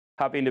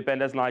Happy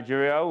Independence,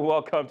 Nigeria.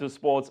 Welcome to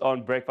Sports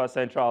on Breakfast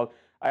Central.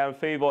 I am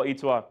Favour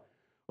Itua.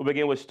 We'll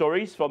begin with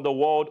stories from the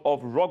world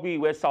of rugby,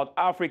 where South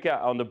Africa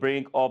are on the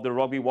brink of the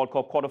Rugby World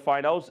Cup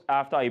quarterfinals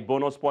after a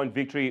bonus point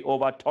victory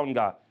over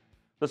Tonga.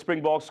 The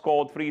Springboks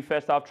scored 3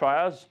 first-half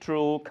tries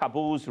through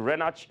Kabuz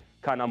Renach,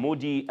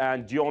 Kanamudi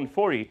and Dion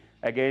Fori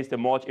against the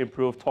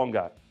much-improved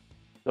Tonga.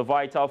 The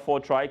vital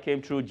 4th try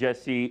came through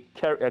Jesse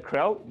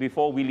Krell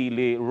before Willie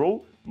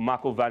Leroux,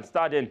 Marco van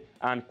Staden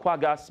and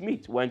Quagga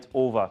Smith went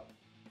over.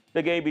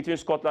 The game between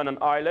Scotland and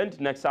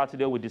Ireland next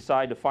Saturday will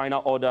decide the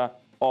final order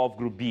of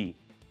Group B.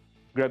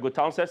 Gregor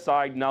Townsend's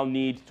side now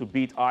need to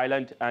beat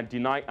Ireland and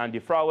deny Andy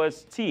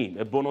Frouwer's team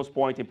a bonus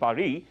point in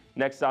Paris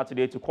next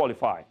Saturday to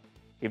qualify.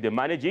 If they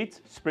manage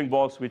it,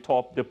 Springboks will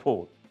top the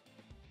pool.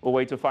 We'll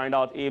wait to find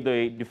out if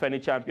the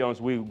defending champions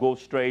will go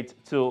straight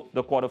to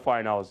the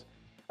quarterfinals.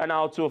 And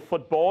now to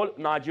football.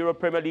 Nigeria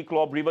Premier League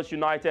club Rivers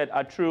United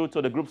are through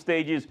to the group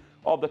stages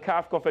of the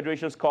CAF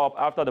Confederations Cup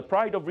after the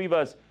Pride of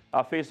Rivers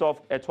faced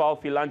off Etoile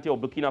Filante of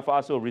Burkina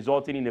Faso,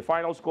 resulting in a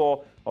final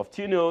score of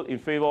 2-0 in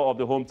favour of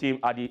the home team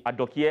at the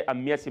Adokie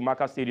Amir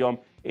Simaka Stadium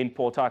in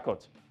Port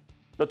Harcourt.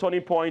 The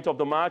turning point of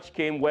the match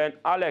came when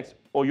Alex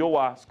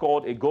Oyowa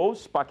scored a goal,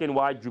 sparking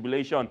wide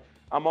jubilation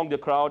among the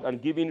crowd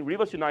and giving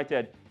Rivers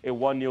United a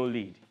 1-0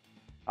 lead.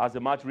 As the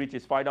match reached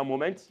its final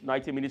moment,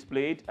 90 minutes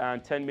played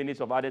and 10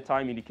 minutes of added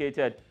time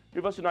indicated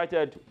Rivers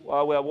United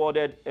were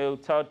awarded a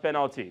 3rd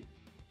penalty.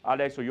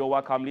 Alex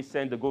Oyowa calmly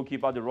sent the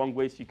goalkeeper the wrong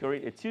way,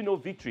 securing a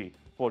 2-0 victory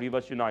for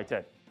Rivers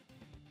United.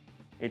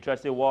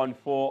 Interesting one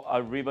for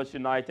Rivers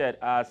United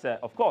as,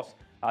 of course,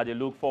 they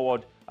look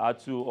forward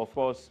to, of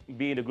course,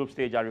 be in the group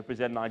stage and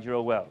represent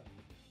Nigeria well.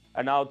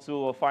 And now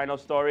to a final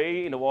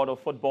story in the world of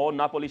football.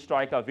 Napoli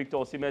striker Victor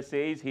Osimhen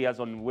says he has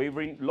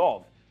unwavering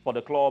love for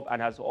the club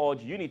and has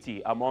urged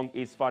unity among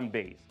his fan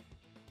base.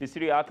 The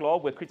Serie A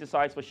club were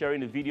criticized for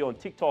sharing a video on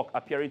TikTok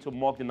appearing to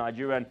mock the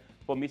Nigerian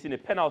for missing a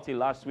penalty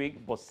last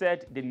week, but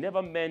said they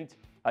never mean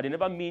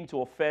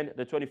to offend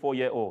the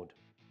 24-year-old.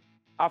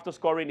 After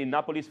scoring in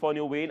Napoli's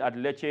 4-0 win at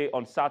Lecce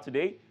on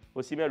Saturday,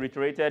 Osimhen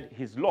reiterated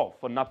his love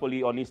for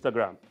Napoli on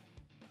Instagram.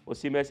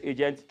 Osimhen's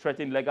agent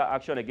threatened legal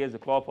action against the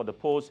club for the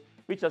post,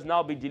 which has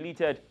now been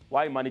deleted,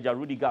 while manager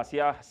Rudi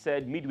Garcia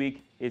said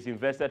midweek is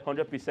invested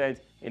 100%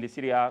 in the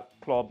Serie A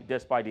club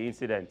despite the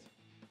incident.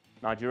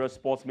 Nigeria's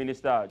sports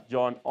minister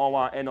John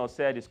Owan Enoh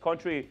said his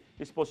country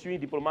is pursuing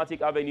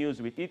diplomatic avenues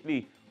with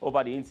Italy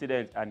over the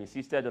incident and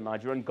insisted the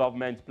Nigerian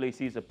government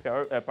places a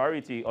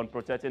priority on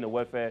protecting the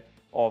welfare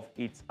of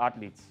its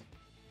athletes.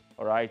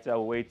 All right,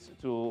 I'll wait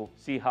to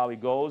see how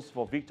it goes.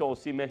 For Victor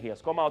Osimhen, he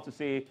has come out to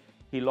say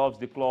he loves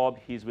the club,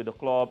 he's with the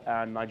club,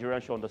 and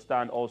Nigerians should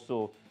understand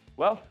also.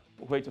 Well,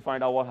 we'll wait to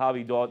find out how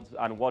he does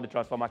and what the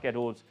transfer market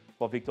holds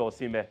for Victor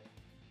Osimhen.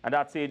 And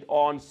that's it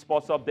on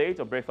Sports Update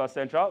on Breakfast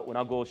Central. We'll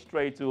now go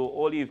straight to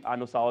Olive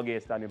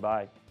Anosaoge standing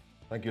by.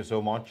 Thank you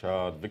so much.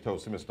 Victor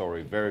Osimhen's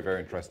story, very, very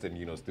interesting,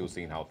 still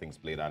seeing how things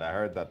played out. I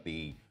heard that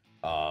the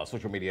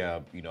social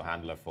media,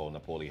 handler for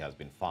Napoli has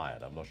been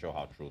fired. I'm not sure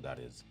how true that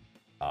is.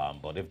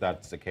 But if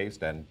that's the case,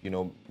 then,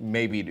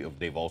 maybe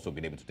they've also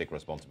been able to take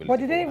responsibility but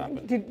for what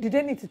happened. Did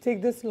they need to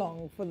take this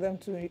long for them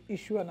to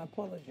issue an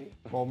apology?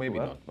 Well, maybe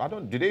not. I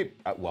don't, did they?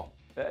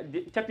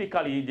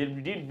 Technically,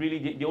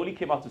 they only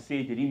came out to say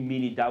they didn't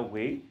mean it that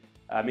way.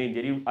 I mean,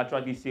 they didn't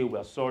actually say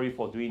we're sorry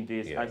for doing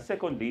this. Yeah. And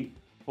secondly,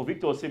 for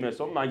Victor Osimhen,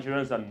 some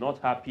Nigerians are not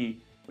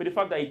happy with the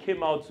fact that he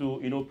came out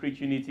to,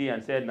 preach unity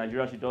and said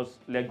Nigeria should just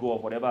let go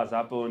of whatever has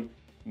happened.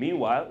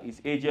 Meanwhile,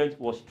 his agent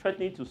was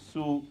threatening to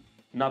sue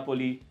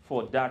Napoli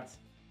for that,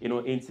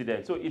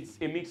 incident. So it's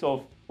a mix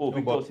of,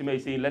 Victor Osimhen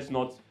is saying let's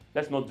not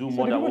do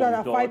more than what we've done. So the people that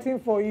are fighting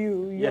for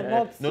you, you're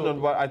not... No,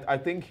 but I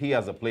think he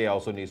as a player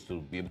also needs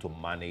to be able to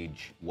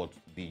manage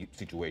the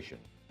situation.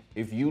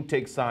 If you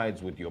take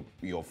sides with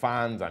your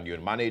fans and your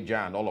manager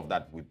and all of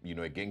that with,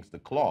 against the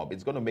club,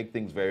 it's going to make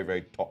things very,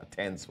 very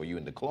tense for you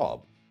in the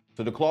club.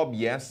 So the club,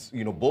 yes,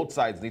 both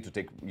sides need to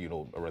take,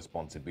 a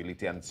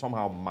responsibility and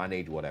somehow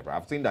manage whatever.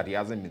 I've seen that he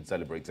hasn't been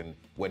celebrating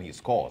when he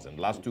scores. And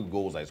the last 2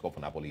 goals I scored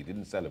for Napoli, he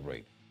didn't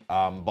celebrate.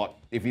 But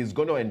if he's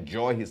going to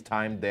enjoy his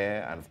time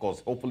there and, of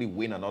course, hopefully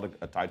win another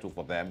title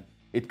for them,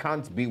 it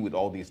can't be with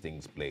all these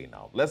things playing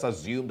out. Let's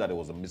assume that it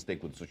was a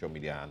mistake with the social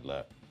media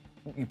handler.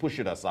 You push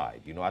it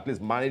aside, at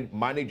least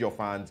manage your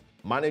fans,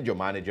 manage your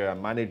manager,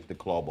 and manage the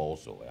club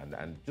also,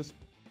 and just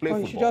play football.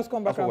 You should just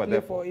come back and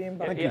play for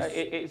him.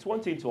 It's one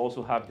thing to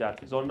also have that.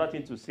 It's another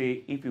thing to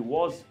say if it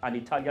was an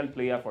Italian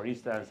player, for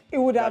instance, it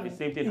would have the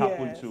same thing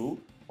happen to,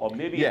 or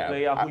maybe a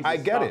player who is I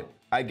get it.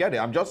 I get it.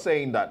 I'm just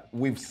saying that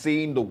we've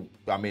seen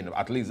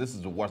at least this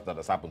is the worst that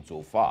has happened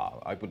so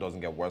far. I hope it doesn't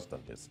get worse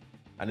than this.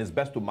 And it's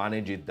best to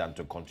manage it than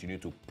to continue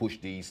to push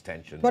these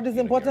tensions. But it's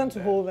important to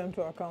there. hold them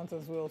to account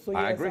as well. So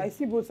I yes, agree. I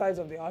see both sides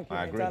of the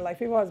argument. And like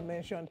Favour has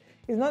mentioned,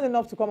 it's not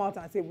enough to come out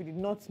and say we did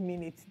not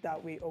mean it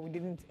that way or we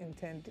didn't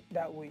intend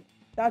that way.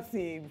 That's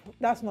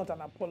not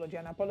an apology.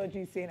 An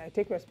apology is saying I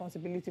take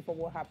responsibility for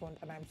what happened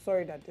and I'm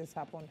sorry that this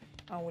happened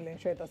and will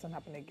ensure it doesn't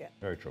happen again.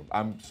 Very true.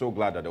 I'm so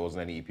glad that there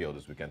wasn't any EPL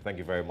this weekend. Thank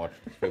you very much,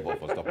 Favour,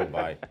 for stopping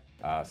by.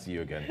 See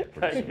you again.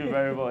 Thank you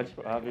very much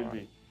for having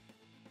me.